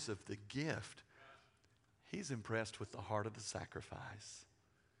size of the gift. He's impressed with the heart of the sacrifice.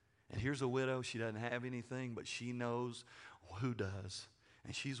 And here's a widow. She doesn't have anything, but she knows who does.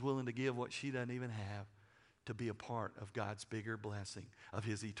 And she's willing to give what she doesn't even have to be a part of God's bigger blessing, of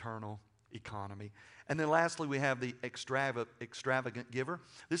His eternal economy. And then lastly, we have the extravagant giver.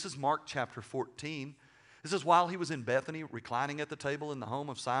 This is Mark chapter 14. This is while He was in Bethany, reclining at the table in the home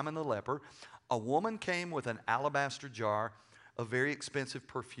of Simon the leper, a woman came with an alabaster jar of very expensive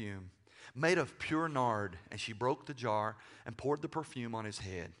perfume, made of pure nard, and she broke the jar and poured the perfume on His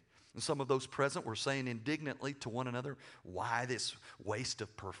head. And some of those present were saying indignantly to one another, why this waste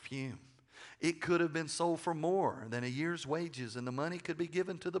of perfume? It could have been sold for more than a year's wages, and the money could be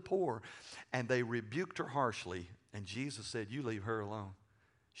given to the poor. And they rebuked her harshly. And Jesus said, you leave her alone.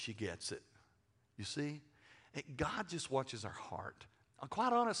 She gets it. You see? God just watches our heart.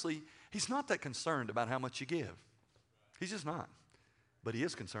 Quite honestly, He's not that concerned about how much you give. He's just not. But He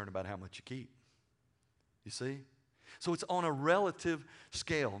is concerned about how much you keep. You see? So it's on a relative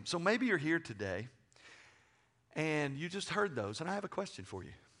scale. So maybe you're here today and you just heard those, and I have a question for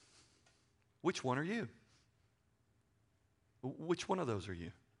you. Which one are you? Which one of those are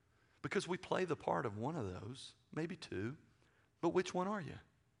you? Because we play the part of one of those, maybe two, but which one are you?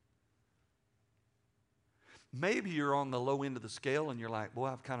 Maybe you're on the low end of the scale and you're like, boy,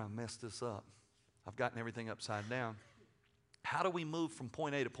 I've kind of messed this up. I've gotten everything upside down. How do we move from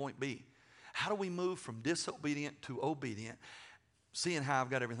point A to point B? How do we move from disobedient to obedient, seeing how I've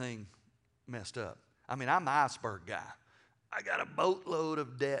got everything messed up? I mean, I'm the iceberg guy. I got a boatload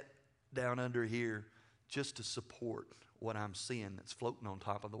of debt down under here just to support what I'm seeing that's floating on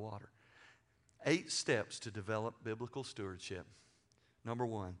top of the water. 8 steps to develop biblical stewardship. Number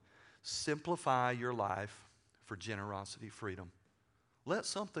 1, simplify your life for generosity freedom. Let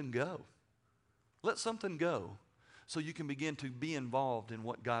something go. Let something go so you can begin to be involved in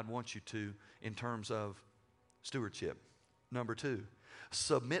what God wants you to in terms of stewardship. Number 2,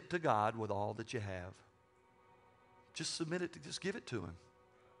 submit to God with all that you have. Just submit it, just give it to Him.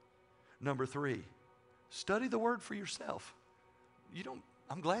 Number 3, study the Word for yourself.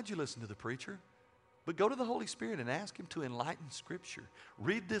 I'm glad you listen to the preacher, but go to the Holy Spirit and ask Him to enlighten Scripture.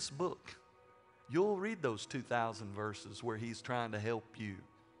 Read this book. You'll read those 2,000 verses where He's trying to help you.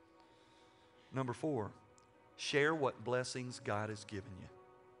 Number 4, share what blessings God has given you.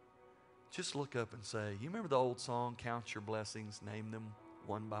 Just look up and say, you remember the old song, Count Your Blessings, name them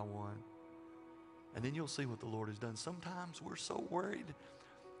one by one? And then you'll see what the Lord has done. Sometimes we're so worried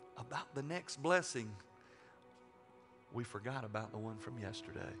about the next blessing, we forgot about the one from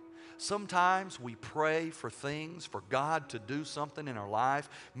yesterday. Sometimes we pray for things, for God to do something in our life.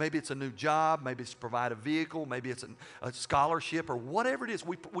 Maybe it's a new job, maybe it's to provide a vehicle, maybe it's a scholarship, or whatever it is.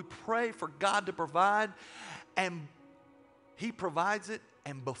 We pray for God to provide, and He provides it.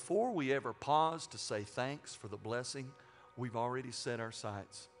 And before we ever pause to say thanks for the blessing, we've already set our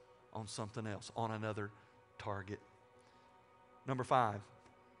sights on something else, on another target. Number 5,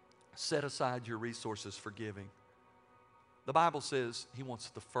 set aside your resources for giving. The Bible says He wants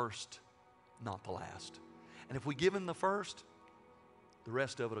the first, not the last. And if we give Him the first, the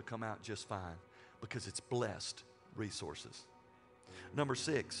rest of it will come out just fine because it's blessed resources. Number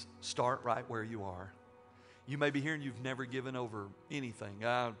 6, start right where you are. You may be here and you've never given over anything,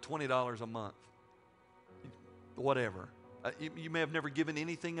 $20 a month, whatever. You may have never given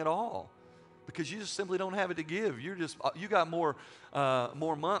anything at all because you just simply don't have it to give. You got more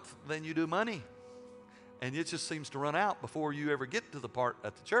month than you do money. And it just seems to run out before you ever get to the part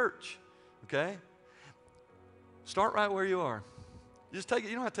at the church, okay? Start right where you are. Just take it.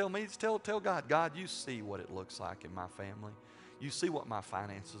 You don't have to tell me. Just tell God, God, you see what it looks like in my family. You see what my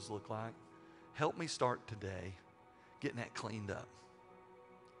finances look like. Help me start today getting that cleaned up.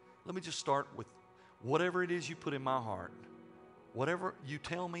 Let me just start with whatever it is you put in my heart. Whatever you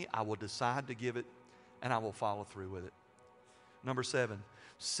tell me, I will decide to give it, and I will follow through with it. Number 7,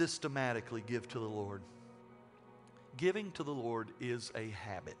 systematically give to the Lord. Giving to the Lord is a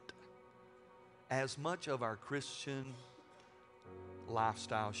habit. As much of our Christian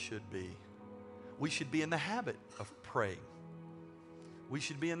lifestyle should be. We should be in the habit of praying. We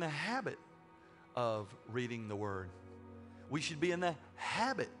should be in the habit of reading the Word. We should be in the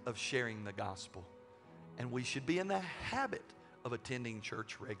habit of sharing the gospel. And we should be in the habit of attending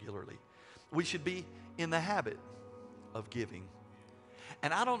church regularly. We should be in the habit of giving.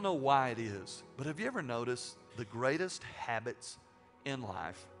 And I don't know why it is, but have you ever noticed the greatest habits in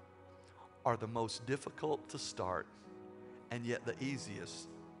life are the most difficult to start and yet the easiest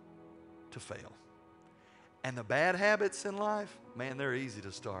to fail? And the bad habits in life, man, they're easy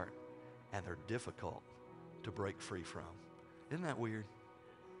to start and they're difficult to break free from. Isn't that weird?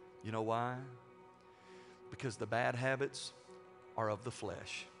 You know why? Because the bad habits are of the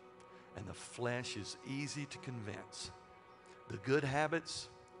flesh, and the flesh is easy to convince. The good habits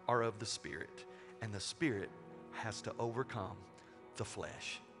are of the Spirit, and the Spirit has to overcome the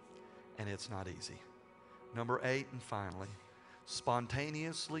flesh, and it's not easy. Number 8, and finally,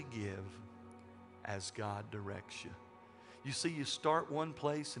 spontaneously give as God directs you. You see, you start one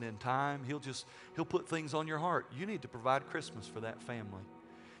place, and in time, He'll put things on your heart. You need to provide Christmas for that family.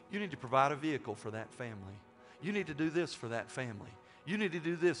 You need to provide a vehicle for that family. You need to do this for that family. You need to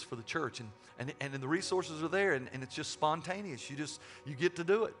do this for the church. And the resources are there, and it's just spontaneous. You get to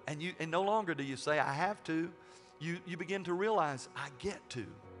do it. And no longer do you say, I have to. You begin to realize, I get to.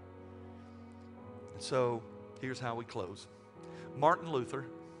 And so, here's how we close. Martin Luther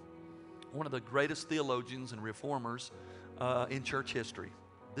one of the greatest theologians and reformers in church history.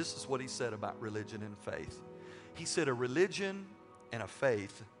 This is what he said about religion and faith. He said, a religion and a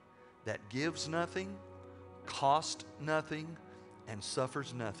faith that gives nothing, costs nothing, and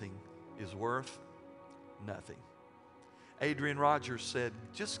suffers nothing is worth nothing. Adrian Rogers said,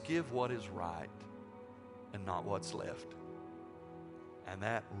 just give what is right and not what's left. And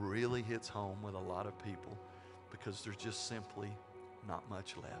that really hits home with a lot of people because there's just simply not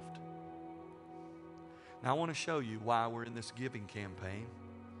much left. Now I want to show you why we're in this giving campaign.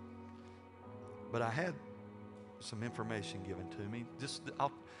 But I had some information given to me.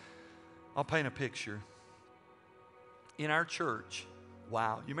 I'll paint a picture. In our church,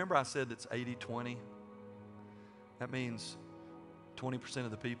 wow, you remember I said it's 80-20? That means 20%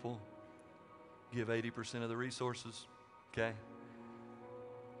 of the people give 80% of the resources, okay?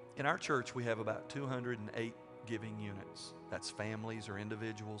 In our church, we have about 208 giving units. That's families or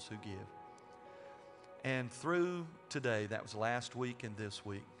individuals who give. And through today, that was last week and this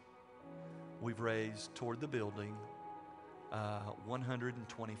week, we've raised toward the building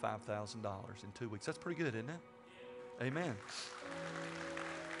 $125,000 in 2 weeks. That's pretty good, isn't it? Amen.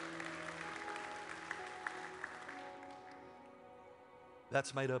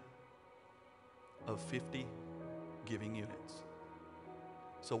 That's made up of 50 giving units.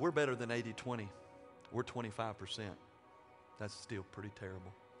 So we're better than 80-20. We're 25%. That's still pretty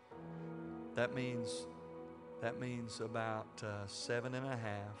terrible. That means about 7.5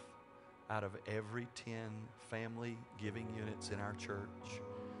 out of every 10 family giving units in our church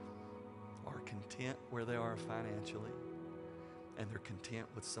are content where they are financially, and they're content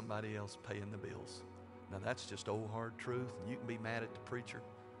with somebody else paying the bills. Now that's just old hard truth, and you can be mad at the preacher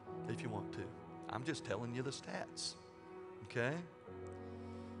if you want to. I'm just telling you the stats, okay?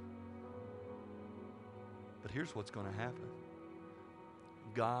 But here's what's going to happen.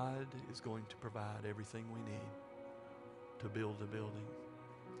 God is going to provide everything we need to build the building.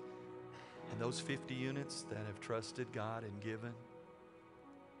 And those 50 units that have trusted God and given,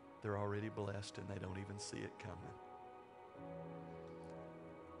 they're already blessed and they don't even see it coming.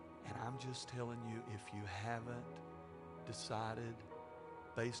 And I'm just telling you, if you haven't decided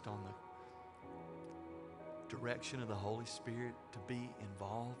based on the direction of the Holy Spirit to be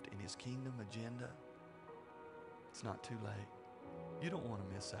involved in His kingdom agenda, it's not too late. You don't want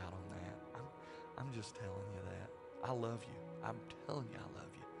to miss out on that. I'm just telling you that. I love you. I'm telling you I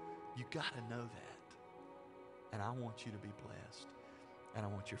love you. You got to know that. And I want you to be blessed. And I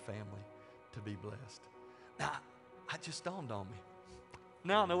want your family to be blessed. Now, it just dawned on me.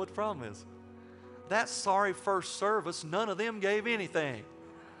 Now I know what the problem is. That sorry first service, none of them gave anything.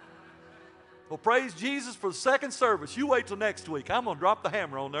 Well, praise Jesus for the second service. You wait till next week. I'm going to drop the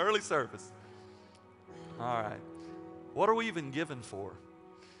hammer on the early service. All right. What are we even given for?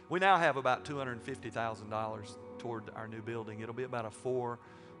 We now have about $250,000 toward our new building. It'll be about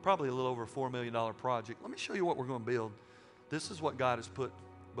probably a little over $4 million project. Let me show you what we're going to build. This is what God has put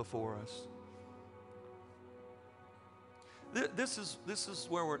before us. This is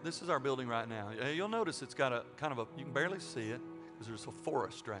our building right now. You'll notice it's got a kind of a, you can barely see it because there's a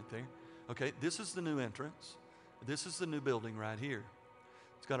forest right there. Okay, this is the new entrance. This is the new building right here.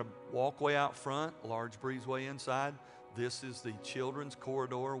 It's got a walkway out front, a large breezeway inside. This is the children's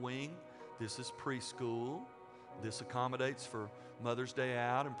corridor wing. This is preschool. This accommodates for Mother's Day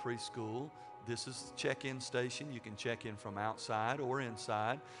out and preschool. This is the check-in station. You can check in from outside or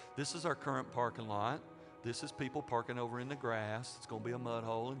inside. This is our current parking lot. This is people parking over in the grass. It's going to be a mud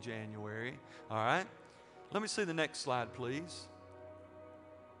hole in January. All right? Let me see the next slide, please.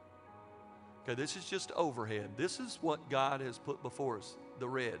 Okay, this is just overhead. This is what God has put before us, the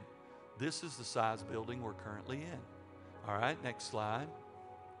red. This is the size building we're currently in. All right, next slide.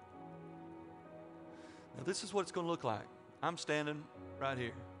 Now, this is what it's going to look like. I'm standing right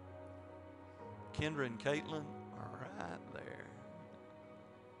here. Kendra and Caitlin are right there.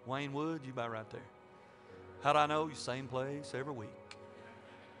 Wayne Wood, you about right there. How'd I know? Same place every week.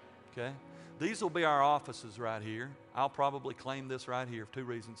 Okay? These will be our offices right here. I'll probably claim this right here for two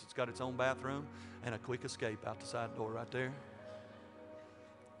reasons. It's got its own bathroom and a quick escape out the side door right there.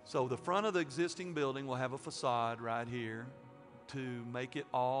 So the front of the existing building will have a facade right here to make it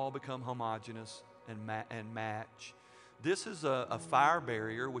all become homogeneous and match. This is a fire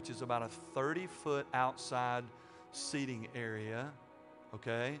barrier, which is about a 30-foot outside seating area,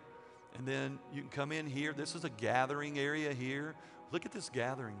 okay? And then you can come in here. This is a gathering area here. Look at this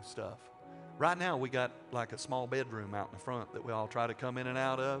gathering stuff. Right now, we got like a small bedroom out in the front that we all try to come in and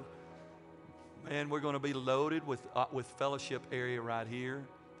out of. And we're going to be loaded with fellowship area right here.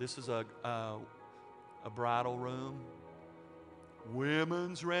 This is a bridal room.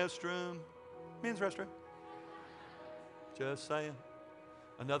 women's restroom, men's restroom. Just saying.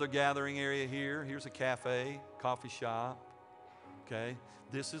 Another gathering area here. Here's a cafe, coffee shop. Okay.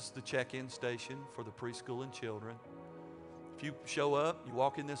 This is the check-in station for the preschool and children. If you show up, you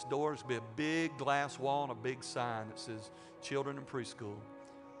walk in this door, there's going to be a big glass wall and a big sign that says children and preschool.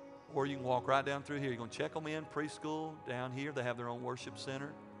 Or you can walk right down through here. You're going to check them in, preschool down here. They have their own worship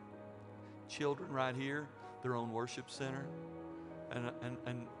center. Children right here, their own worship center.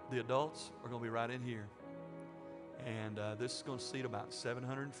 And the adults are going to be right in here. And this is going to seat about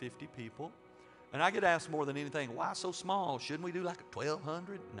 750 people. And I get asked more than anything, why so small? Shouldn't we do like a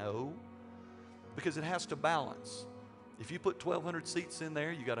 1,200? No, because it has to balance. If you put 1,200 seats in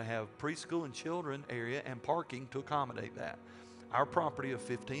there, you got to have preschool and children area and parking to accommodate that. Our property of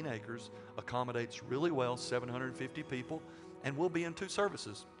 15 acres accommodates really well 750 people, and we'll be in 2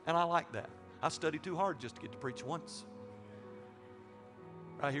 services. And I like that. I studied too hard just to get to preach once.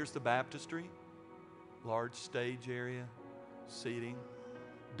 Right here's the baptistry, large stage area, seating,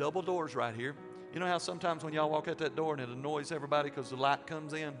 double doors right here. You know how sometimes when y'all walk out that door and it annoys everybody because the light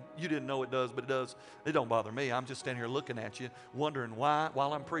comes in? You didn't know it does, but it does. It don't bother me. I'm just standing here looking at you, wondering why,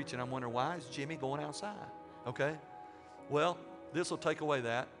 while I'm preaching, I'm wondering why is Jimmy going outside? Okay? Well, this will take away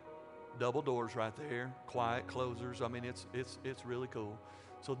that. Double doors right there, quiet closers. I mean, it's really cool.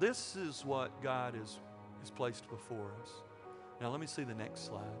 So this is what God is placed before us. Now let me see the next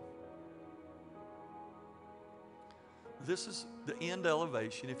slide. This is the end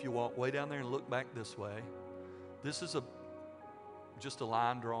elevation. If you walk way down there and look back this way, this is just a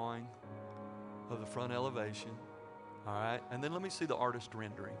line drawing of the front elevation. All right, and then let me see the artist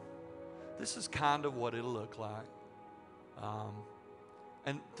rendering. This is kind of what it'll look like.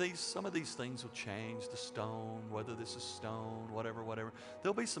 And some of these things will change. The stone, whether this is stone, whatever.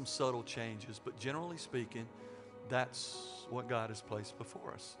 There'll be some subtle changes, but generally speaking, that's what God has placed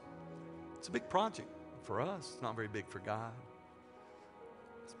before us. It's a big project. For us, it's not very big for God.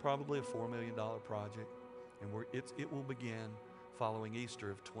 It's probably a $4 million project, and it will begin following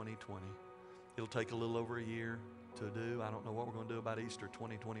Easter of 2020. It'll take a little over a year to do. I don't know what we're going to do about Easter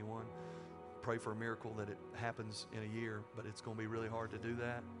 2021. Pray for a miracle that it happens in a year, but it's going to be really hard to do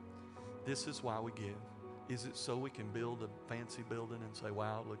that. This is why we give. Is it so we can build a fancy building and say,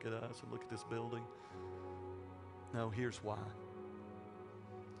 wow, look at us and look at this building? No, here's why.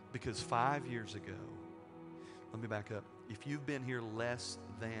 Because 5 years ago, let me back up. If you've been here less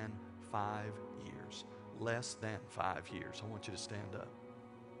than 5 years, I want you to stand up.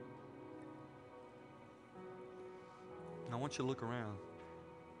 And I want you to look around.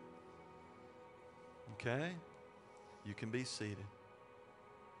 Okay? You can be seated.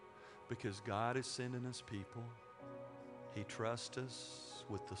 Because God is sending us people. He trusts us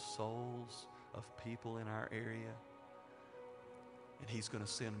with the souls of people in our area. And He's going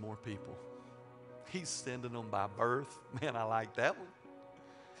to send more people. He's sending them by birth. Man, I like that one.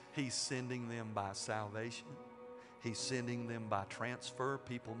 He's sending them by salvation. He's sending them by transfer,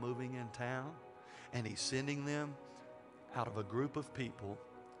 people moving in town. And He's sending them out of a group of people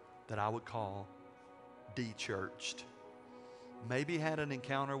that I would call de-churched. Maybe had an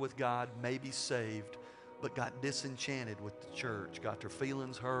encounter with God, maybe saved, but got disenchanted with the church, got their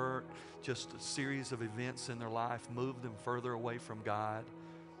feelings hurt, just a series of events in their life moved them further away from God.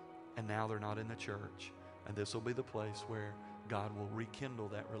 And now they're not in the church. And this will be the place where God will rekindle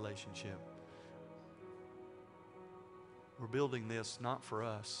that relationship. We're building this not for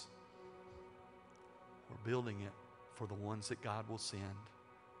us. We're building it for the ones that God will send,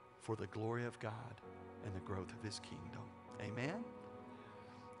 for the glory of God and the growth of His kingdom. Amen?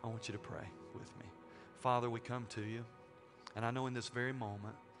 I want you to pray with me. Father, we come to You. And I know in this very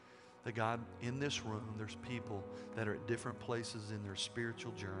moment that God, in this room, there's people that are at different places in their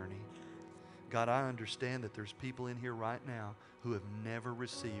spiritual journey. God, I understand that there's people in here right now who have never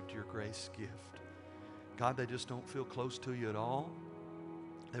received Your grace gift. God, they just don't feel close to You at all.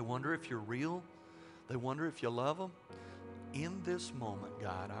 They wonder if You're real. They wonder if You love them. In this moment,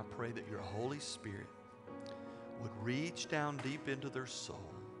 God, I pray that Your Holy Spirit would reach down deep into their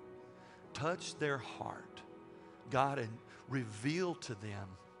soul, touch their heart, God, and reveal to them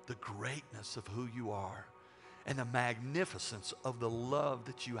the greatness of who You are and the magnificence of the love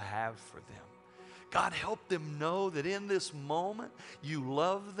that You have for them. God, help them know that in this moment You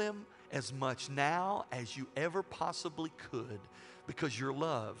love them as much now as You ever possibly could, because Your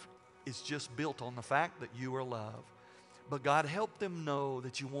love is just built on the fact that You are love. But God, help them know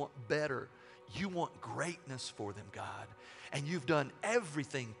that You want better. You want greatness for them, God. And You've done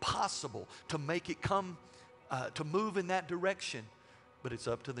everything possible to make it come, to move in that direction. But it's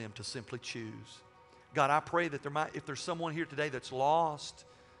up to them to simply choose. God, I pray that if there's someone here today that's lost,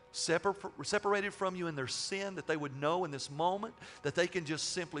 separated from you in their sin, that they would know in this moment that they can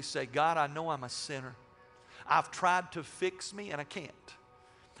just simply say, God, I know I'm a sinner. I've tried to fix me and I can't.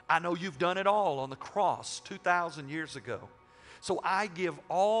 I know you've done it all on the cross 2,000 years ago. So I give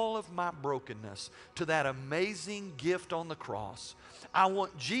all of my brokenness to that amazing gift on the cross. I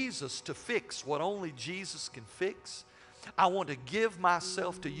want Jesus to fix what only Jesus can fix. I want to give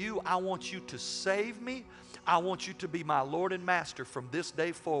myself to you. I want you to save me. I want you to be my Lord and Master from this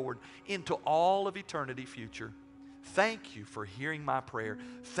day forward into all of eternity future. Thank you for hearing my prayer.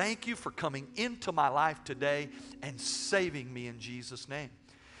 Thank you for coming into my life today and saving me in Jesus' name.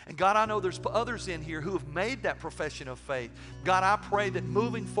 And God, I know there's others in here who have made that profession of faith. God, I pray that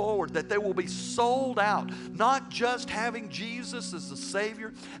moving forward that they will be sold out, not just having Jesus as the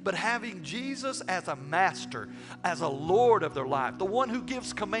Savior, but having Jesus as a master, as a Lord of their life, the one who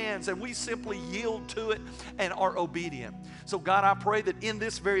gives commands and we simply yield to it and are obedient. So God, I pray that in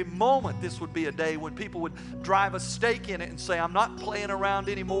this very moment, this would be a day when people would drive a stake in it and say, I'm not playing around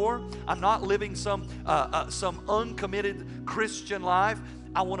anymore. I'm not living some uncommitted Christian life.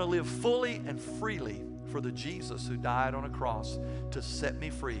 I want to live fully and freely for the Jesus who died on a cross to set me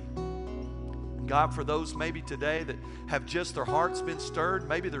free. And God, for those maybe today that have just their hearts been stirred,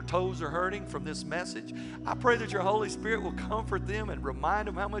 maybe their toes are hurting from this message, I pray that your Holy Spirit will comfort them and remind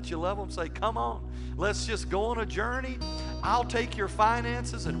them how much you love them. Say, come on, let's just go on a journey. I'll take your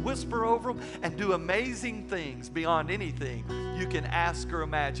finances and whisper over them and do amazing things beyond anything you can ask or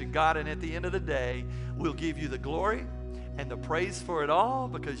imagine. God, and at the end of the day, we'll give you the glory and the praise for it all,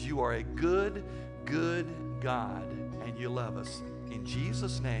 because you are a good, good God and you love us. In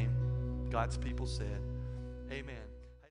Jesus' name, God's people said, amen.